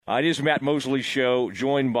It is Matt Mosley's show,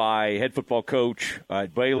 joined by head football coach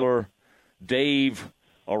at Baylor, Dave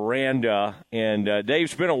Aranda. And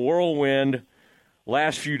Dave's been a whirlwind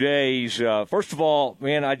last few days. First of all,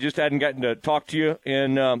 man, I just hadn't gotten to talk to you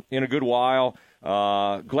in a good while.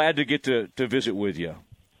 Glad to get to visit with you.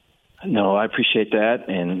 No, I appreciate that,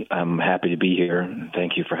 and I'm happy to be here.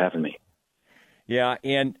 Thank you for having me. Yeah,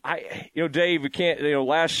 and Dave,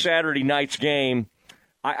 last Saturday night's game,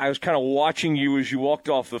 I was kind of watching you as you walked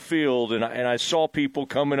off the field, and I saw people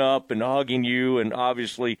coming up and hugging you, and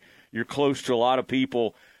obviously you're close to a lot of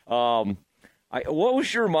people. What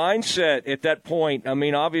was your mindset at that point? I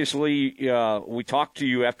mean, obviously we talked to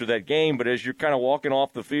you after that game, but as you're kind of walking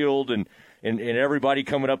off the field and everybody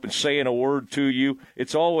coming up and saying a word to you,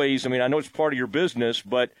 it's always, I mean, I know it's part of your business,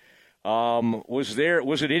 but was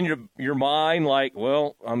it in your mind like,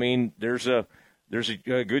 well, I mean, there's a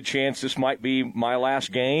good chance this might be my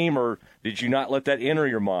last game, or did you not let that enter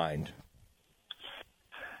your mind?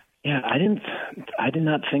 Yeah, I did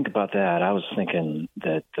not think about that. I was thinking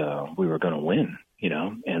that we were going to win,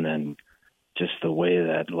 and then just the way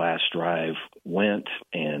that last drive went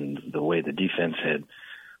and the way the defense had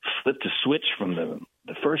flipped a switch from the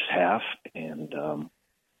first half and,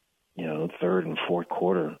 third and fourth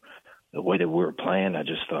quarter, the way that we were playing, I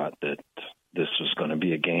just thought that this was going to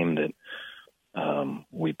be a game that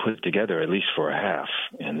we put together at least for a half,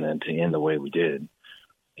 and then to end the way we did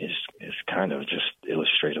is kind of just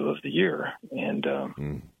illustrative of the year. And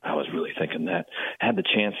I was really thinking that. I had the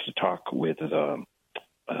chance to talk with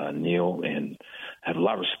Neil, and I have a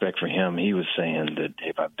lot of respect for him. He was saying that,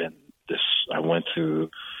 Dave, I went through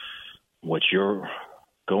what you're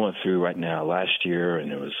going through right now last year,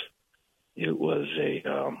 and it was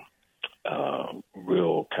a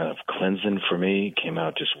real kind of cleansing for me. Came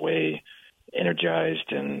out just way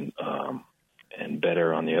energized and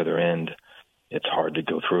better on the other end. It's hard to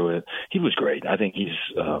go through it. He was great. I think he's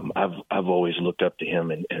I've always looked up to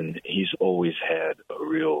him, and he's always had a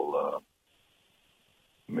real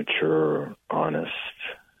mature, honest,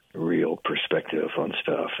 real perspective on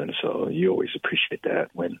stuff. And so you always appreciate that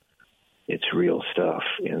when it's real stuff.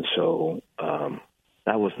 And so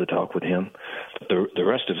that was the talk with him. But the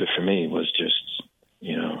rest of it for me was just,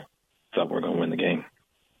 thought we were going to win the game.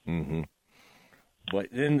 Mm-hmm. But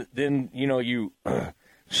then you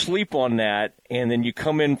sleep on that, and then you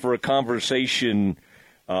come in for a conversation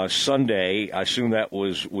Sunday. I assume that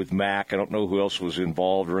was with Mac. I don't know who else was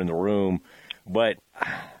involved or in the room. But,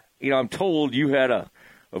 I'm told you had a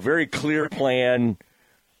very clear plan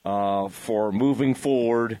for moving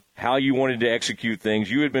forward, how you wanted to execute things.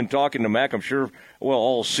 You had been talking to Mac, I'm sure,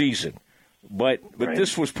 all season. But right.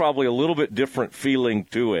 This was probably a little bit different feeling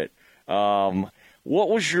to it. What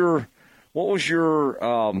was your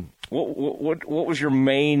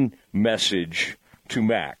main message to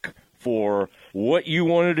Mac for what you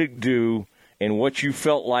wanted to do and what you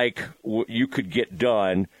felt like you could get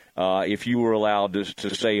done if you were allowed to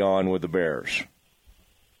stay on with the Bears?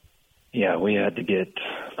 Yeah, we had to get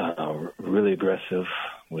really aggressive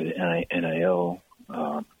with NIL.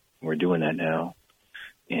 We're doing that now,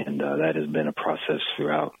 and that has been a process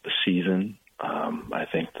throughout the season. I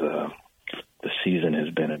think the season has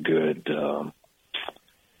been a good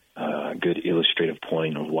illustrative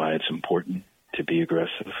point of why it's important to be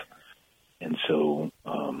aggressive. And so,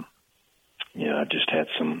 I've just had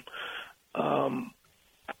some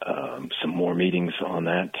more meetings on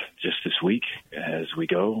that just this week as we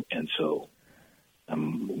go. And so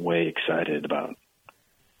I'm way excited about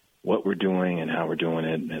what we're doing and how we're doing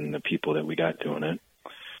it and the people that we got doing it.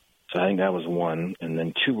 So I think that was one. And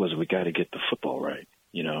then two was we got to get the football right.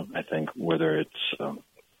 I think whether it's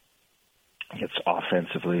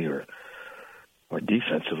offensively or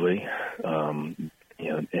defensively,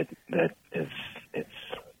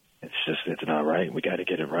 it's not right. We got to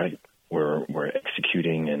get it right. We're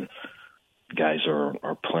executing, and guys are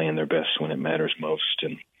playing their best when it matters most.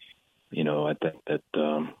 And I think that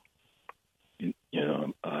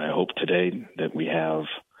I hope today that we have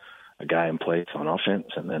a guy in place on offense,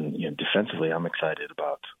 and then defensively, I'm excited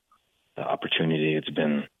about the opportunity. It's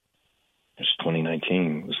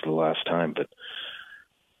 2019 was the last time, but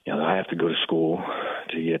I have to go to school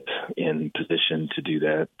to get in position to do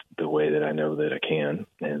that the way that I know that I can,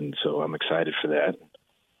 and so I'm excited for that.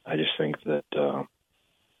 I just think that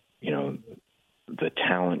the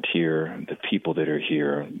talent here, the people that are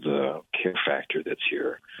here, the care factor that's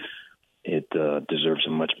here, it deserves a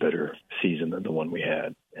much better season than the one we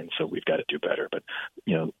had, and so we've got to do better. But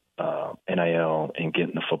NIL and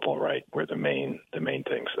getting the football right were the main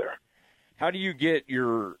things there. How do you get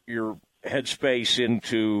your headspace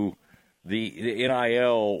into the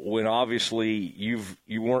NIL when obviously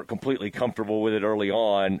you weren't completely comfortable with it early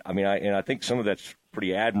on. I mean, I think some of that's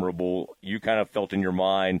pretty admirable. You kind of felt in your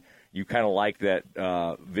mind, you kind of like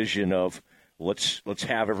that vision of let's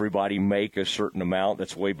have everybody make a certain amount.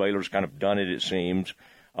 That's the way Baylor's kind of done it seems.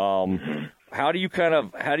 How do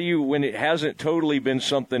you when it hasn't totally been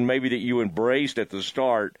something maybe that you embraced at the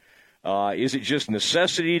start? Is it just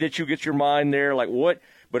necessity that you get your mind there? Like what?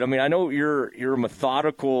 But I mean, I know you're a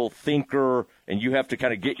methodical thinker, and you have to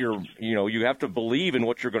kind of get you have to believe in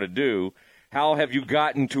what you're going to do. How have you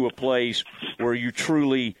gotten to a place where you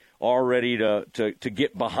truly are ready to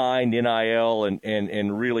get behind NIL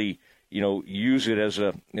and really use it as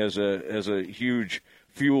a huge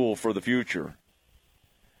fuel for the future?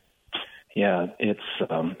 Yeah, it's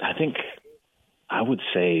I think I would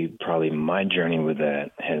say probably my journey with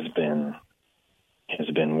that has been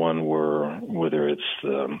one where whether it's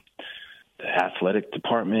the athletic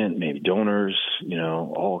department, maybe donors,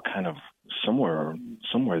 all kind of somewhere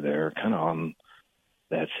there, kind of on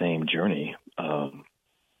that same journey.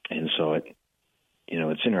 And so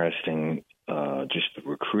it's interesting, just the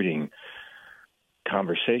recruiting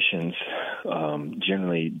conversations.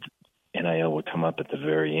 Generally, NIL would come up at the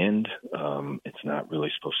very end. It's not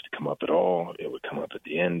really supposed to come up at all. It would come up at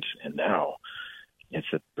the end, and now it's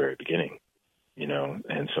at the very beginning.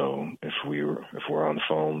 And so if we're on the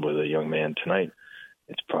phone with a young man tonight,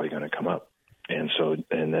 it's probably going to come up. And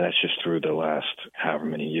that's just through the last however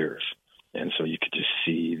many years. And so you could just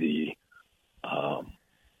see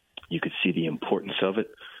the importance of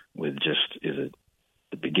it with just, is it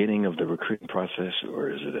the beginning of the recruiting process or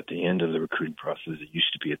is it at the end of the recruiting process? It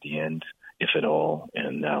used to be at the end, if at all.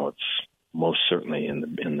 And now it's most certainly in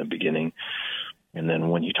the beginning. And then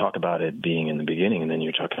when you talk about it being in the beginning, and then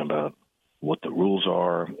you're talking about what the rules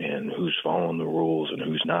are and who's following the rules and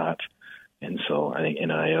who's not. And so I think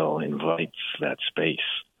NIL invites that space,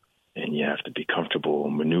 and you have to be comfortable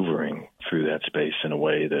maneuvering through that space in a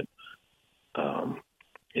way that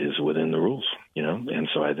is within the rules, And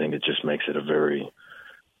so I think it just makes it a very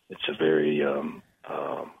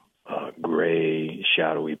gray,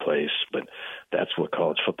 shadowy place, but that's what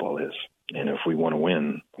college football is. And if we want to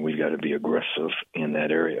win, we've got to be aggressive in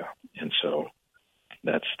that area. And so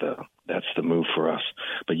that's the move for us.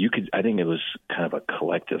 But I think it was kind of a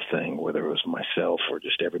collective thing, whether it was myself or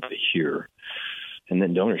just everybody here. And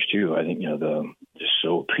then donors too. I think, just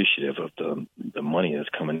so appreciative of the money that's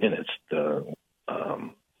coming in. It's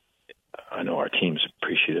I know our team's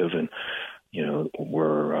appreciative, and,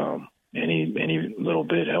 we're, any little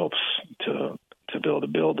bit helps to be able to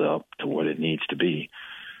build up to what it needs to be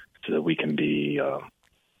so that we can be,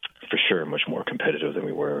 for sure, much more competitive than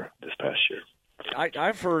we were this past year.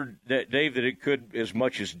 I've heard that, Dave, that it could as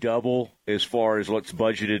much as double as far as what's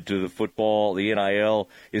budgeted to the football, the NIL.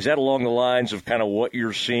 Is that along the lines of kind of what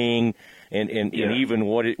you're seeing and even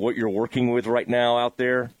what you're working with right now out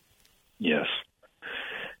there? Yes.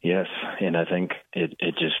 And I think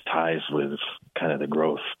it just ties with kind of the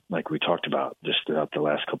growth like we talked about just throughout the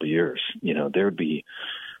last couple of years. You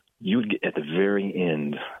would get at the very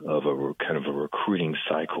end of a kind of a recruiting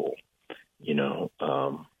cycle,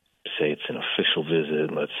 say it's an official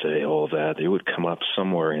visit, let's say all of that, it would come up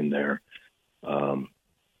somewhere in there.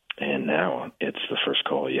 And now it's the first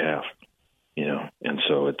call you have, and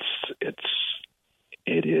so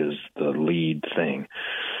it is the lead thing,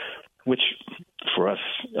 which for us,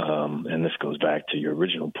 and this goes back to your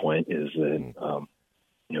original point, is that,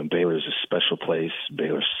 Baylor's a special place.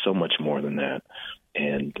 Baylor's so much more than that.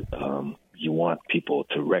 And you want people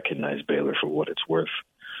to recognize Baylor for what it's worth.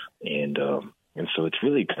 And so it's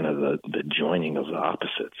really kind of the joining of the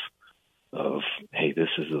opposites of, hey, this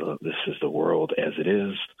is the world as it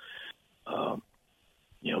is.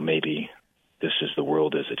 Maybe this is the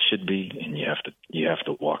world as it should be, and you have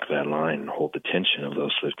to walk that line and hold the tension of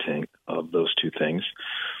those two things,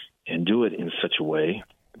 and do it in such a way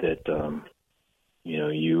that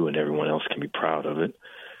you and everyone else can be proud of it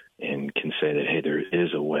and can say that, hey, there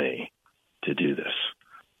is a way to do this.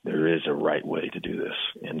 There is a right way to do this,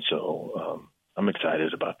 and so I'm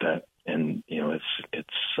excited about that. And it's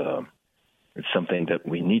something that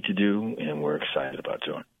we need to do, and we're excited about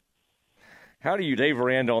doing. How do you, Dave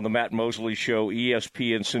Aranda on the Matt Mosley Show,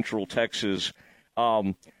 ESPN Central Texas?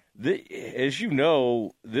 As you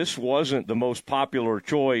know, this wasn't the most popular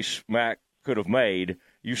choice Matt could have made.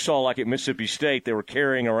 You saw, like at Mississippi State, they were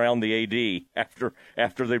carrying around the AD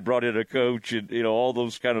after they brought in a coach, and all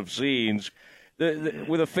those kind of scenes.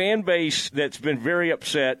 With a fan base that's been very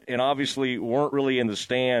upset and obviously weren't really in the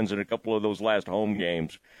stands in a couple of those last home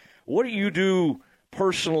games, what do you do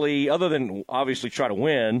personally, other than obviously try to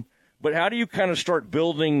win? But how do you kind of start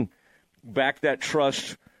building back that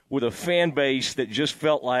trust with a fan base that just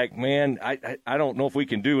felt like, man, I don't know if we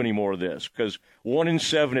can do any more of this, because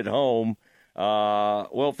 1-7 at home,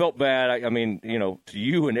 it felt bad. I mean, to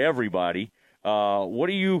you and everybody. What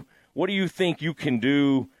do you think you can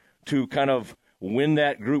do to kind of win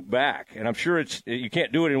that group back? And I'm sure you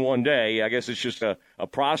can't do it in one day. I guess it's just a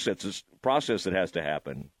process that has to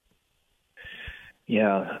happen.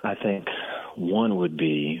 Yeah, I think one would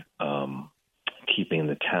be keeping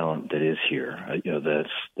the talent that is here.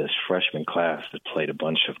 This freshman class that played a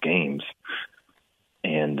bunch of games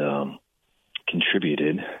and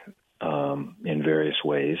contributed in various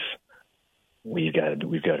ways. We've got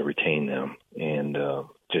to retain them, and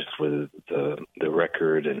just with the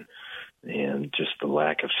record and just the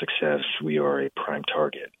lack of success, we are a prime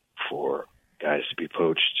target for guys to be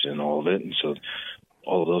poached and all of it. And so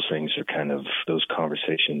all of those things are kind of, those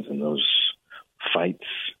conversations and those fights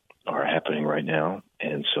are happening right now.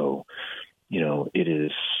 And so,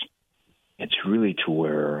 it's really to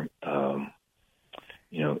where,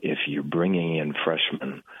 if you're bringing in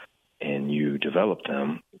freshmen and you develop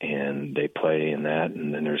them and they play in that,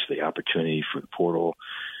 and then there's the opportunity for the portal,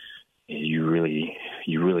 you really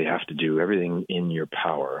have to do everything in your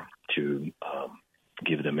power to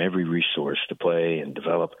give them every resource to play and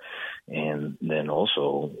develop, and then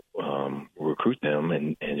also recruit them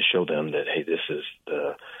and show them that, hey, this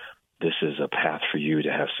is a path for you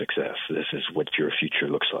to have success. This is what your future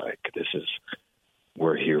looks like.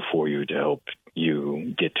 We're here for you to help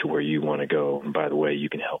you get to where you want to go. And by the way, you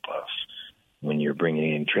can help us. When you're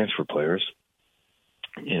bringing in transfer players,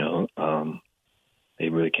 they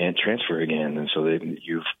really can't transfer again, and so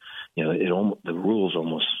the rules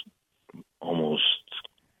almost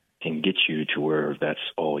can get you to where that's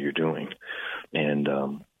all you're doing. And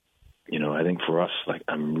I think for us, like,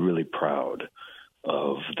 I'm really proud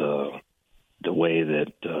of the way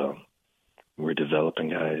that we're developing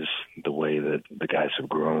guys, the way that the guys have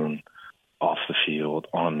grown off the field,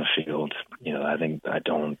 on the field.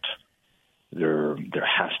 There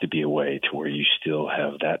has to be a way to where you still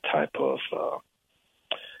have that type of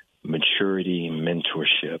maturity,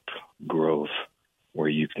 mentorship, growth, where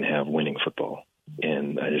you can have winning football.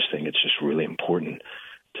 And I just think it's just really important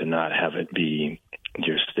to not have it be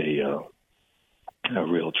just a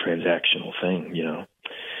real transactional thing,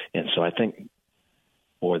 And so I think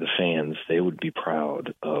for the fans, they would be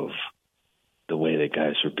proud of the way that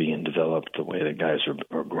guys are being developed, the way that guys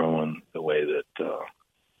are growing, the way that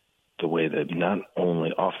not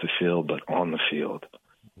only off the field but on the field,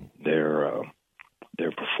 their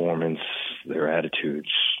performance, their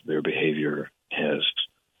attitudes, their behavior has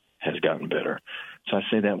gotten better. So I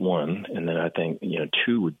say that one, and then I think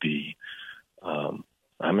two would be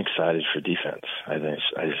I'm excited for defense. I think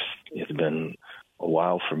it's been a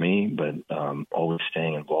while for me, but always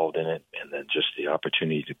staying involved in it, and then just the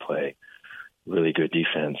opportunity to play really good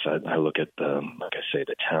defense. I look at the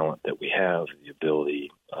talent that we have, the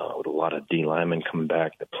ability with a lot of D linemen coming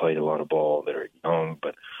back that played a lot of ball, that are young,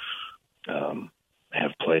 but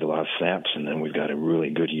have played a lot of snaps. And then we've got a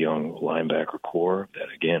really good young linebacker core that,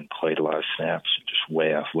 again, played a lot of snaps, just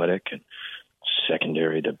way athletic, and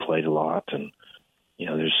secondary that played a lot. And,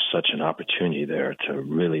 there's such an opportunity there to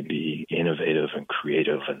really be innovative and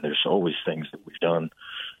creative. And there's always things that we've done,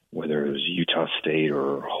 whether it was Utah State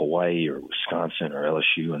or Hawaii or Wisconsin or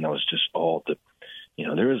LSU, and that was just all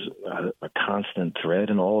there was a constant thread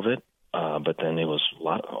in all of it. But then it was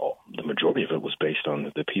the majority of it was based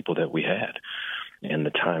on the people that we had and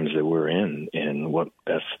the times that we're in, and what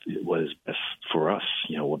is best for us,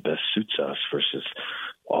 what best suits us versus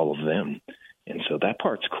all of them. And so that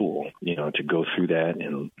part's cool, to go through that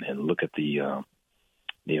and look at the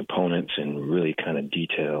opponents and really kind of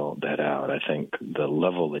detail that out. I think the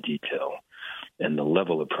level of detail and the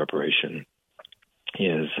level of preparation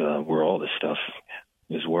is where all this stuff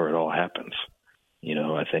is, where it all happens.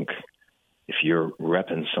 I think if you're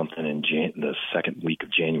repping something in the second week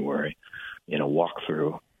of January in a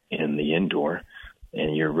walkthrough in the indoor,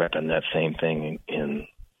 and you're repping that same thing in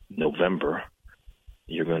November,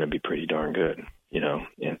 you're going to be pretty darn good,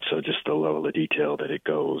 And so just the level of detail that it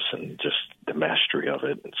goes, and just the mastery of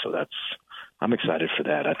it. And so I'm excited for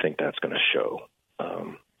that. I think that's going to show.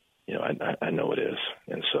 I know it is.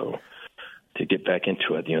 And so to get back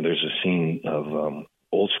into it, there's a scene of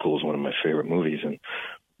Old School is one of my favorite movies, and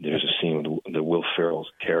there's a scene with the Will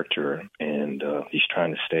Ferrell's character, and he's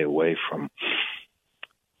trying to stay away from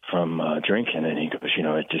drinking, and he goes,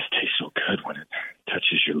 it just tastes so good when it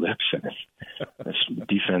touches your lips, and this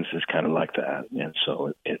defense is kind of like that. And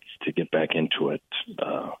so it's to get back into it.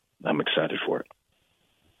 I'm excited for it.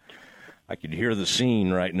 I can hear the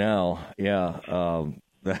scene right now. Yeah.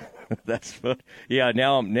 That's yeah.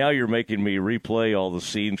 Now you're making me replay all the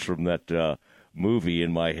scenes from that movie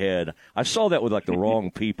in my head. I saw that with like the wrong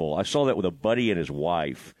people. I saw that with a buddy and his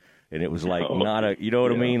wife, and it was like not a. You know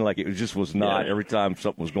what I mean? Like it was not. Yeah. Every time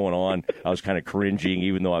something was going on, I was kind of cringing,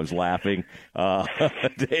 even though I was laughing.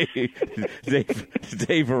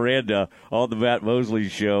 Dave Aranda on the Matt Mosley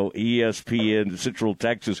Show, ESPN Central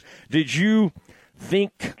Texas. Did you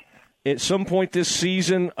think at some point this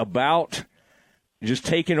season about just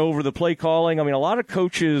taking over the play calling? I mean, a lot of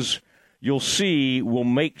coaches you'll see will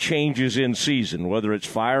make changes in season, whether it's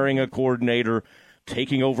firing a coordinator,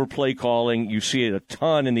 taking over play calling. You see it a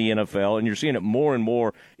ton in the NFL, and you're seeing it more and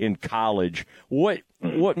more in college. What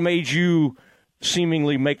made you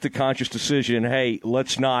seemingly make the conscious decision, hey,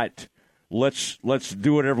 let's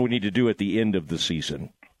do whatever we need to do at the end of the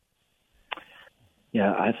season?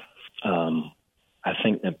 Yeah, I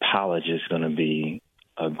think that Powledge is going to be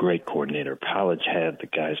a great coordinator. Powledge had the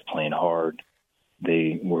guys playing hard.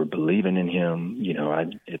 They were believing in him. You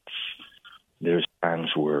know, there's times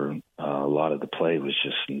where a lot of the play was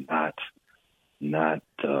just not it.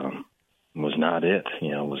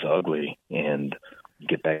 You know, it was ugly, and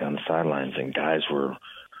get back on the sidelines, and guys were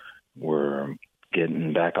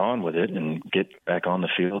getting back on with it and get back on the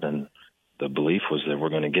field, and the belief was that we're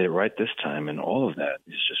going to get it right this time, and all of that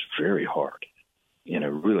is just very hard in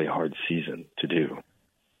a really hard season to do.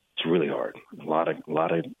 It's really hard. A lot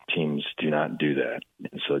of teams do not do that.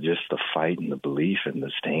 And so just the fight and the belief and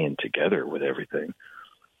the staying together with everything,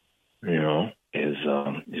 you know, is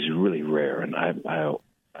really rare. And I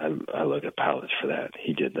look at Powledge for that.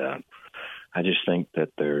 He did that. I just think that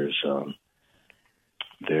there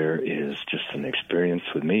is just an experience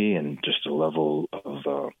with me and just a level of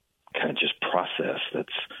kind of just process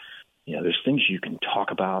that's, you know, there's things you can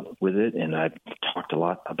talk about with it, and I've talked a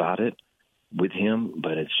lot about it with him,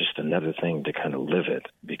 but it's just another thing to kind of live it,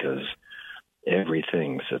 because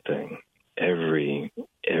everything's a thing. Every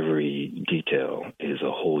detail is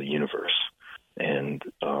a whole universe. And,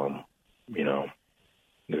 you know,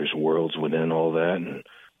 there's worlds within all that, and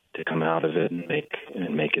to come out of it and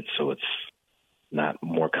make it so it's not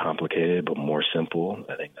more complicated, but more simple,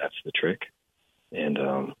 I think that's the trick. And,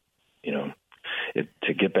 you know,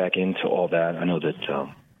 to get back into all that, I know that,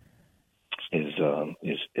 is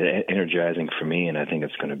energizing for me, and I think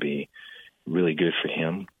it's going to be really good for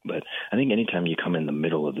him. But I think anytime you come in the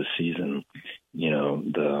middle of the season, you know,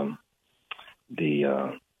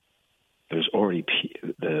 there's already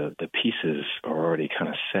the pieces are already kind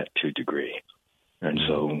of set to a degree, and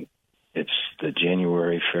so it's the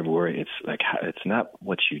January, February. It's like it's not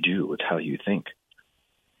what you do; it's how you think.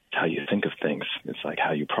 It's how you think of things. It's like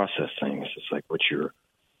how you process things. It's like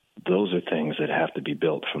those are things that have to be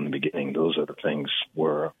built from the beginning. Those are the things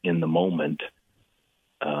where in the moment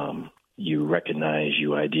you recognize,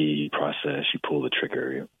 you ID, you process, you pull the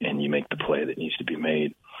trigger, and you make the play that needs to be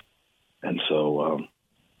made. And so,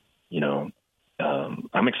 you know,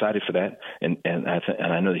 I'm excited for that, and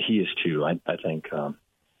I know that he is too. I think,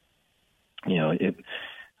 you know,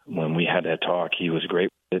 when we had that talk, he was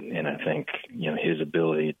great with it, and I think, you know, his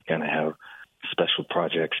ability to kind of have special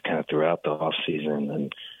projects kind of throughout the off season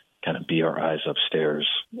and kind of be our eyes upstairs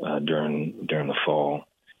during the fall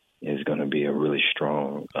is going to be a really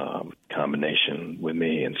strong combination with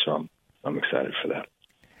me, and so I'm excited for that.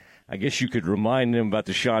 I guess you could remind them about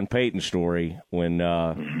the Sean Payton story when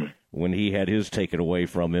he had his taken away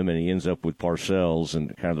from him, and he ends up with Parcells,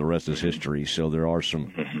 and kind of the rest is history. So there are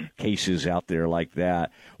some cases out there like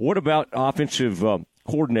that. What about offensive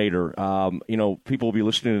coordinator? You know, people will be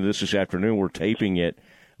listening to this afternoon. We're taping it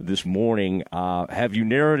this morning. Have you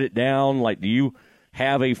narrowed it down? Like, do you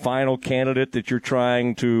have a final candidate that you're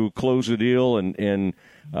trying to close the deal and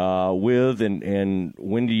with? And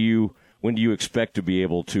when do you expect to be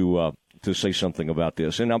able to say something about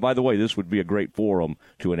this? And now, by the way, this would be a great forum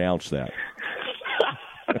to announce that.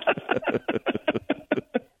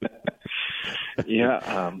 Yeah,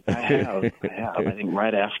 I have. I think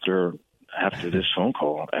right after this phone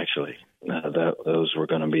call, actually, those were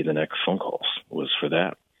going to be the next phone calls. Was for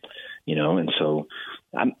that, you know. And so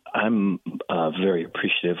I'm very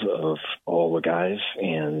appreciative of all the guys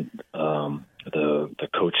and the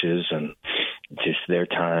coaches and just their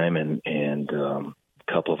time, and a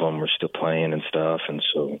couple of them were still playing and stuff, and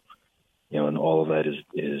so, you know, and all of that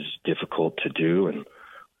is difficult to do, and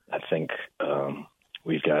I think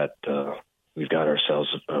we've got ourselves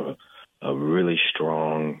a really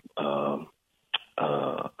strong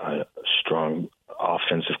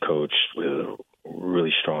offensive coach with a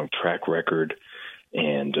really strong track record,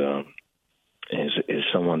 and is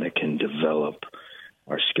someone that can develop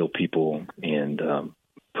our skill people and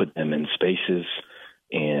put them in spaces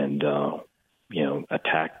and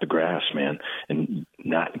attack the grass, man, and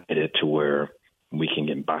not get it to where we can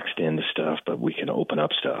get boxed into stuff, but we can open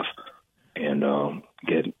up stuff and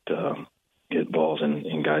get balls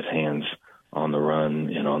in guys' hands on the run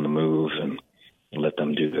and on the move, and let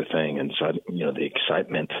them do their thing. And so, the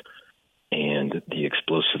excitement and the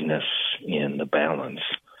explosiveness and the balance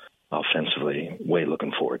offensively, way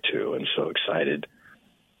looking forward to, and so excited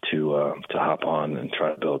to hop on and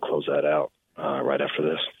try to close that out right after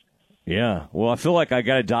this. Yeah, well, I feel like I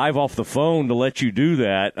got to dive off the phone to let you do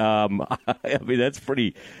that. I mean, that's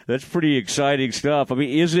pretty exciting stuff. I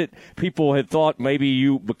mean, is it people had thought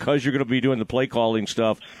maybe because you're going to be doing the play calling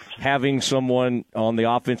stuff, having someone on the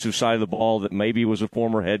offensive side of the ball that maybe was a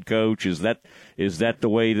former head coach, is that the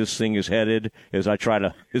way this thing is headed? As I try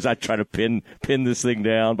to pin this thing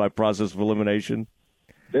down by process of elimination.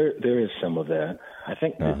 There is some of that. I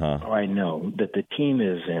think I know that the team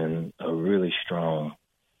is in a really strong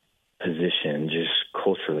position just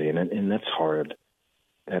culturally, and that's hard.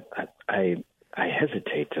 That I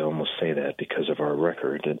hesitate to almost say that because of our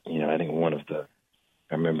record. That I think I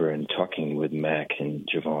remember in talking with Mac and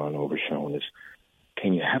Javon Overshone is,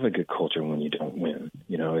 can you have a good culture when you don't win?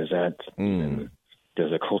 Is that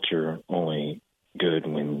does a culture only good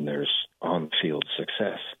when there's on field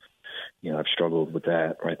success? I've struggled with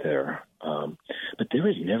that right there. But there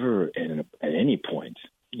was never at any point,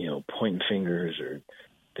 pointing fingers, or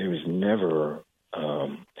there was never,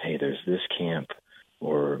 hey, there's this camp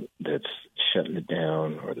or that's shutting it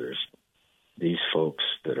down, or there's these folks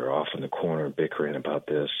that are off in the corner bickering about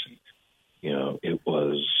this. It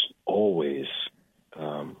was always,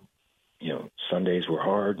 Sundays were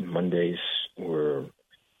hard, Mondays were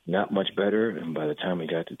not much better, and by the time we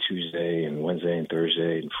got to Tuesday and Wednesday and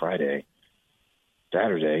Thursday and Friday,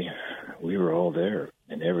 Saturday, we were all there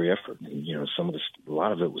in every effort. And, a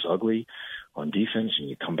lot of it was ugly on defense, and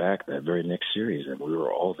you come back that very next series, and we were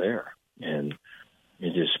all there. And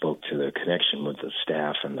it just spoke to the connection with the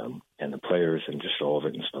staff and the players and just all of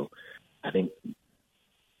it. And so I think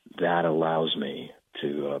that allows me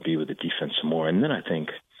to be with the defense some more. And then I think,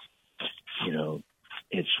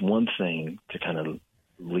 it's one thing to kind of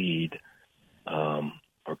lead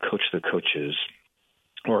or coach the coaches,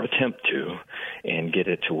 or attempt to, and get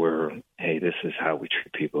it to where, hey, this is how we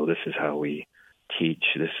treat people, this is how we teach,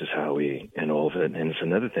 this is how we, and all of it. And it's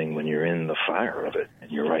another thing when you're in the fire of it,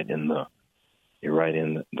 and you're right in the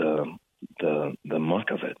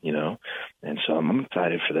muck of it, And so I'm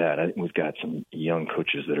excited for that. I think we've got some young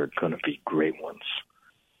coaches that are going to be great ones,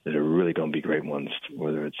 that are really going to be great ones,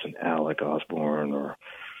 whether it's an Alec Osborne or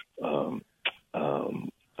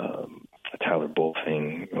Tyler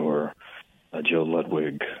Bolfing or Joe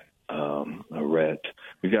Ludwig, Rhett.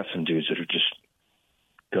 We've got some dudes that are just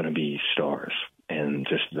going to be stars, and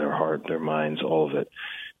just their heart, their minds, all of it.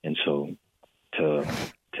 And so to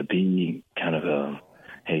be kind of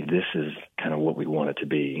hey, this is kind of what we want it to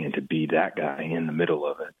be, and to be that guy in the middle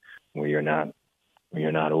of it, where you're not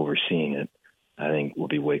overseeing it, I think will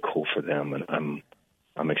be way cool for them, and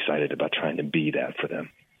I'm excited about trying to be that for them.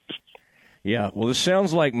 Yeah, well, this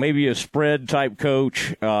sounds like maybe a spread-type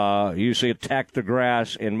coach. You say attack the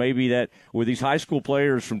grass, and maybe that with these high school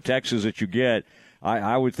players from Texas that you get,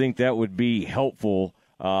 I would think that would be helpful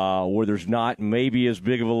where there's not maybe as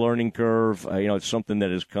big of a learning curve. It's something that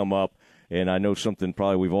has come up, and I know something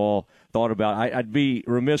probably we've all thought about. I'd be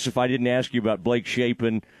remiss if I didn't ask you about Blake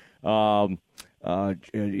Shapen, going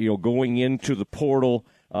into the portal.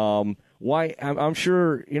 Why? I'm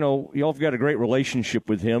sure, y'all have got a great relationship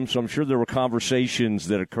with him, so I'm sure there were conversations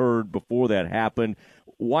that occurred before that happened.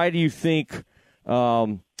 Why do you think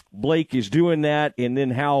Blake is doing that, and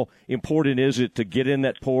then how important is it to get in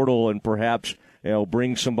that portal and perhaps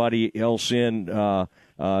bring somebody else in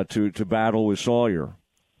to battle with Sawyer?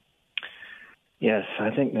 Yes,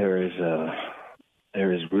 I think there is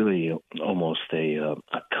really almost a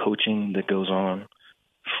coaching that goes on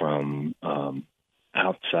from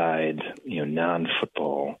outside,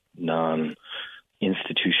 non-football,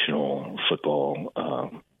 non-institutional football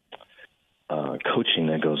coaching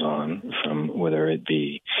that goes on, from whether it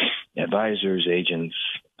be advisors, agents,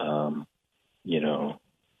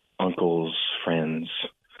 uncles, friends,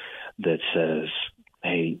 that says,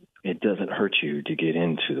 hey, it doesn't hurt you to get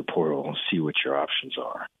into the portal, see what your options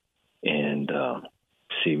are, and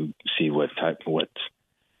see what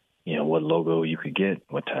logo you could get,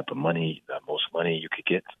 what type of money, the most money you could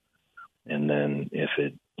get. And then if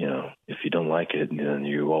you don't like it, then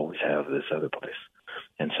you always have this other place.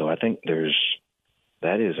 And so I think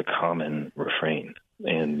that is a common refrain,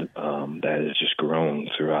 and that has just grown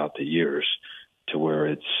throughout the years to where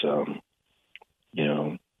it's,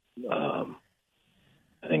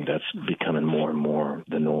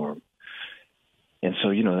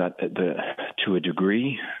 to a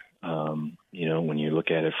degree, when you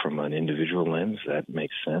look at it from an individual lens, that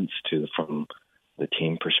makes sense. From the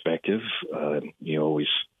team perspective, you always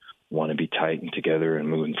want to be tight and together and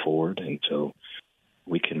moving forward. And so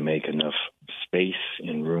we can make enough space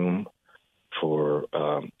and room for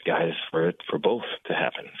guys for both to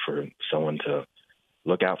happen, for someone to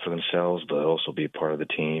look out for themselves, but also be a part of the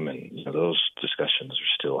team. And those discussions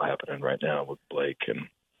are still happening right now with Blake, and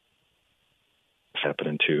it's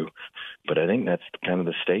happening too. But I think that's kind of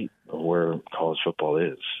the state of where college football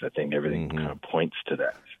is. I think everything kind of points to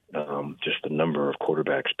that. Just the number of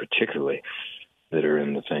quarterbacks, particularly, that are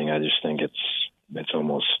in the thing. I just think it's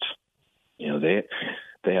almost, they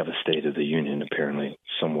have a State of the Union apparently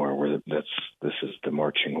somewhere where this is the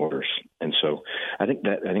marching orders. And so I think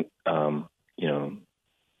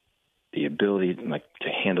the ability to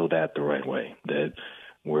handle that the right way, that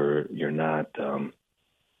where you're not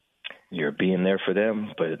you're being there for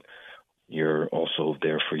them, but you're also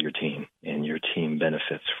there for your team, and your team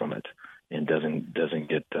benefits from it and doesn't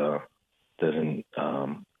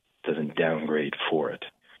downgrade for it.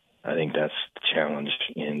 I think that's the challenge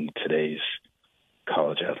in today's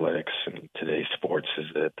college athletics and today's sports, is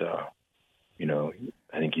that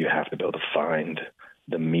I think you have to be able to find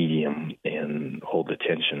the medium and hold the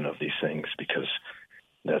tension of these things, because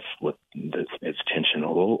that's it's tension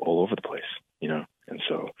all over the place, And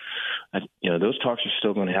so, those talks are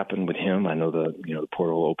still going to happen with him. I know the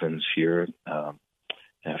portal opens here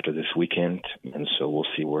after this weekend, and so we'll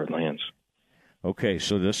see where it lands. Okay,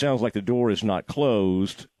 so this sounds like the door is not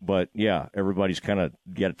closed, but yeah, everybody's kind of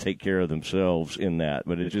got to take care of themselves in that.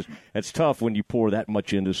 But it's tough when you pour that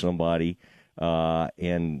much into somebody,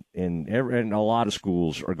 and a lot of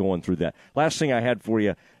schools are going through that. Last thing I had for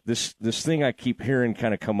you, this thing I keep hearing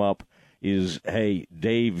kind of come up is, hey,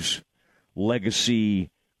 Dave's legacy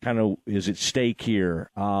kind of is at stake here.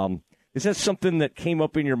 Is that something that came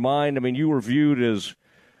up in your mind? I mean, you were viewed as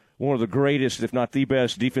one of the greatest, if not the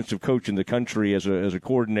best, defensive coach in the country as a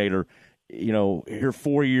coordinator. Here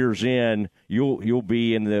 4 years in, you'll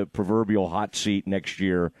be in the proverbial hot seat next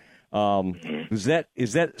year. Is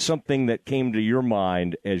that something that came to your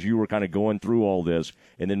mind as you were kind of going through all this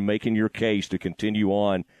and then making your case to continue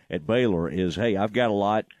on at Baylor? Is, hey, I've got a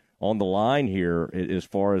lot on the line here as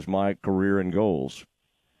far as my career and goals.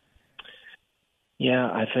 Yeah,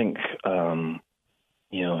 I think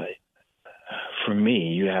for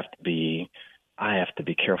me, I have to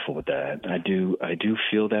be careful with that. I do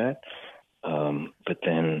feel that, but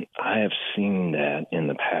then I have seen that in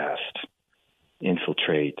the past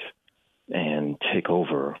infiltrate and take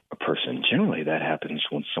over a person. Generally, that happens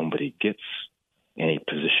when somebody gets any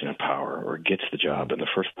position of power or gets the job in the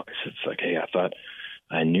first place. It's like, hey, I thought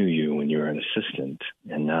I knew you when you were an assistant,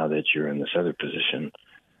 and now that you're in this other position,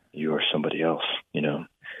 you are somebody else, And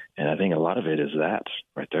I think a lot of it is that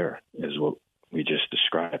right there, is what we just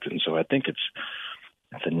described. And so I think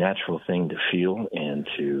it's a natural thing to feel and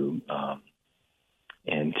to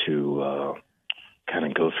kind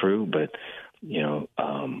of go through. But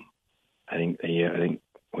I think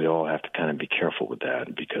we all have to kind of be careful with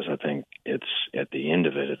that, because I think it's at the end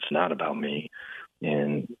of it, it's not about me,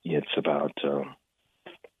 and it's about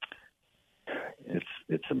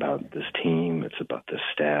it's about this team, it's about the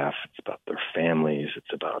staff, it's about their families,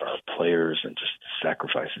 it's about our players and just the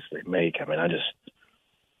sacrifices they make. I mean,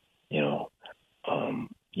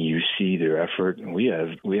 you see their effort. And we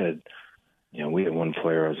had one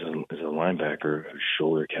player as a linebacker whose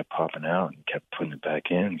shoulder kept popping out and kept putting it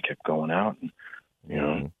back in and kept going out.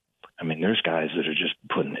 And, I mean, there's guys that are just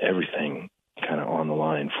putting everything kind of on the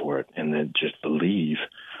line for it, and that just believe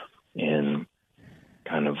in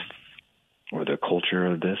kind of, or the culture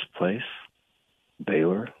of this place,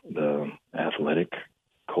 Baylor, the athletic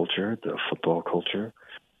culture, the football culture.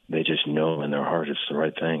 They just know in their heart it's the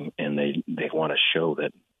right thing, and they want to show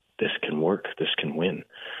that this can work, this can win.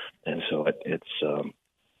 And so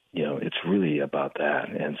it's really about that,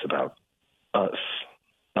 and it's about us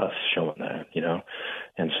showing that,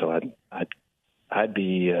 And so I'd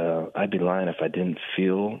be lying if I didn't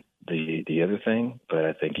feel the other thing, but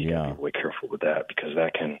I think you gotta be way careful with that, because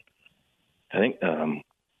that can. I think,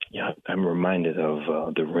 I'm reminded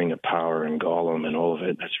of the Ring of Power and Gollum and all of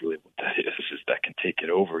it. That's really what that is that can take it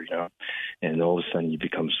over, and all of a sudden you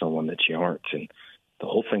become someone that you aren't. And the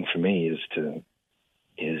whole thing for me is to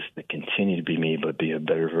continue to be me, but be a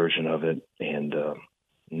better version of it, and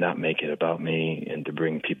not make it about me, and to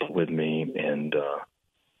bring people with me. And,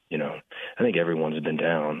 I think everyone's been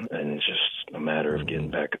down, and it's just a matter of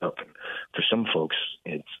getting back up. And for some folks,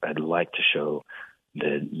 I'd like to show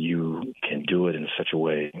that you can do it in such a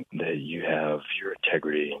way that you have your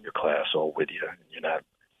integrity and your class all with you. You're not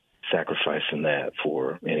sacrificing that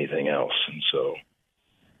for anything else. And so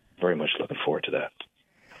very much looking forward to that.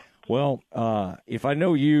 Well, if I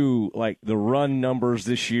know you, like the run numbers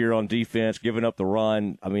this year on defense, giving up the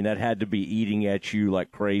run, I mean, that had to be eating at you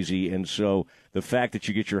like crazy. And so the fact that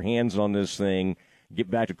you get your hands on this thing, get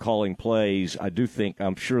back to calling plays,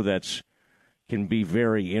 I'm sure that's can be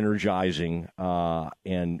very energizing.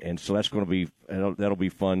 And so that's going to be, that'll be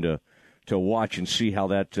fun to watch and see how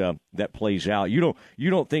that plays out. You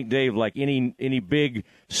don't think, Dave, like any big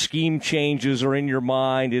scheme changes are in your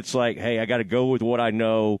mind? It's like, hey, I got to go with what I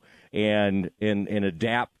know and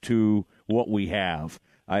adapt to what we have.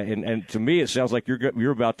 And to me, it sounds like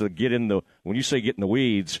you're about to get in the, when you say get in the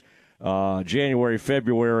weeds, January,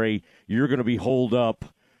 February, you're going to be holed up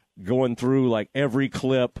going through like every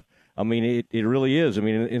clip. I mean, it really is. I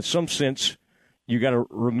mean, in some sense, you got to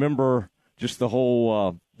remember just the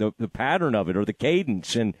whole the pattern of it or the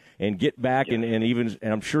cadence and get back and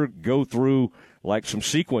I'm sure go through like some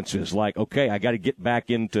sequences like, okay, I got to get back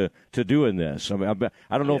into doing this. I mean,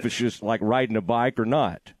 I don't know if it's just like riding a bike or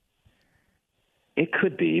not. It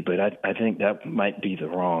could be, but I think that might be the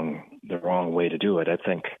wrong way to do it. I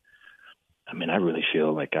really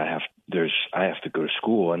feel like I have to go to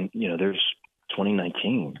school, and there's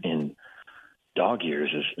 2019 in dog years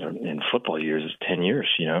in football years is 10 years,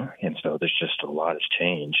 and so there's just a lot has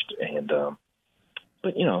changed. And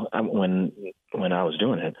but when I was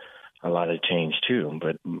doing it, a lot had changed too.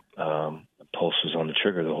 But the pulse was on the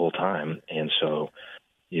trigger the whole time, and so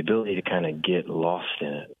the ability to kind of get lost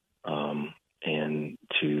in it and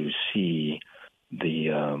to see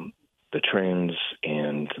the trends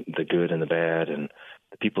and the good and the bad, and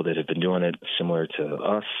the people that have been doing it similar to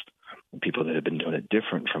us, people that have been doing it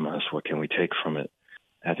different from us, what can we take from it?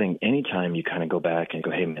 I think anytime you kind of go back and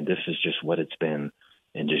go, hey, man, this is just what it's been,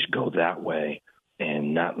 and just go that way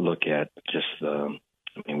and not look at just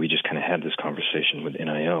we just kind of had this conversation with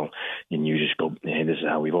NIL, and you just go, hey, this is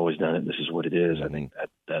how we've always done it. This is what it is. I think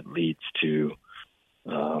that leads to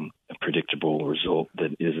a predictable result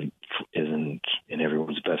that isn't in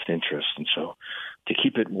everyone's best interest. And so to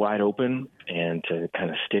keep it wide open and to kind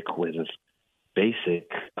of stick with basic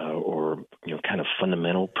or kind of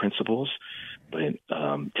fundamental principles, but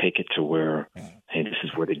take it to where, hey, this is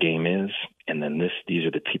where the game is, and then these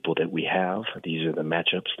are the people that we have, these are the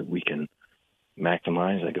matchups that we can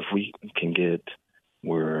maximize. Like if we can get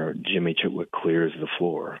where Jimmy Chitwood clears the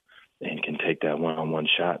floor and can take that one-on-one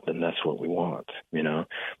shot, then that's what we want.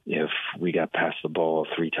 If we got past the ball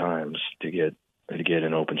 3 times to get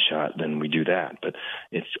an open shot, then we do that. But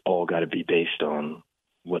it's all got to be based on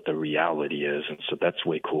what the reality is. And so that's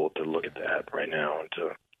way cool to look at that right now and to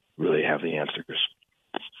really have the answers.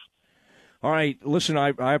 All right, listen,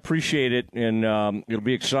 I appreciate it, and it'll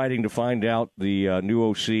be exciting to find out the new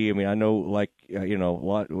OC. I mean, I know, like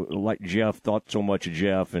Jeff thought so much of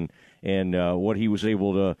Jeff and what he was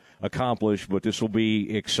able to accomplish, but this will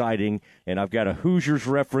be exciting. And I've got a Hoosiers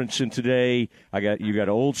reference in today. You got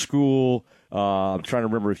old school. I'm trying to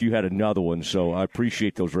remember if you had another one, so I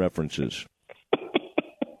appreciate those references.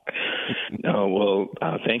 No,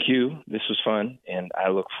 well, thank you. This was fun, and I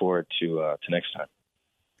look forward to next time.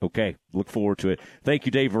 Okay, look forward to it. Thank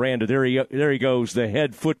you, Dave Aranda. There he goes, the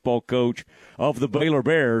head football coach of the Baylor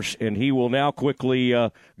Bears, and he will now quickly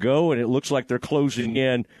go, and it looks like they're closing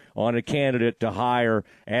in on a candidate to hire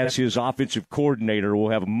as his offensive coordinator. We'll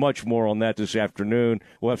have much more on that this afternoon.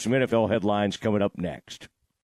 We'll have some NFL headlines coming up next.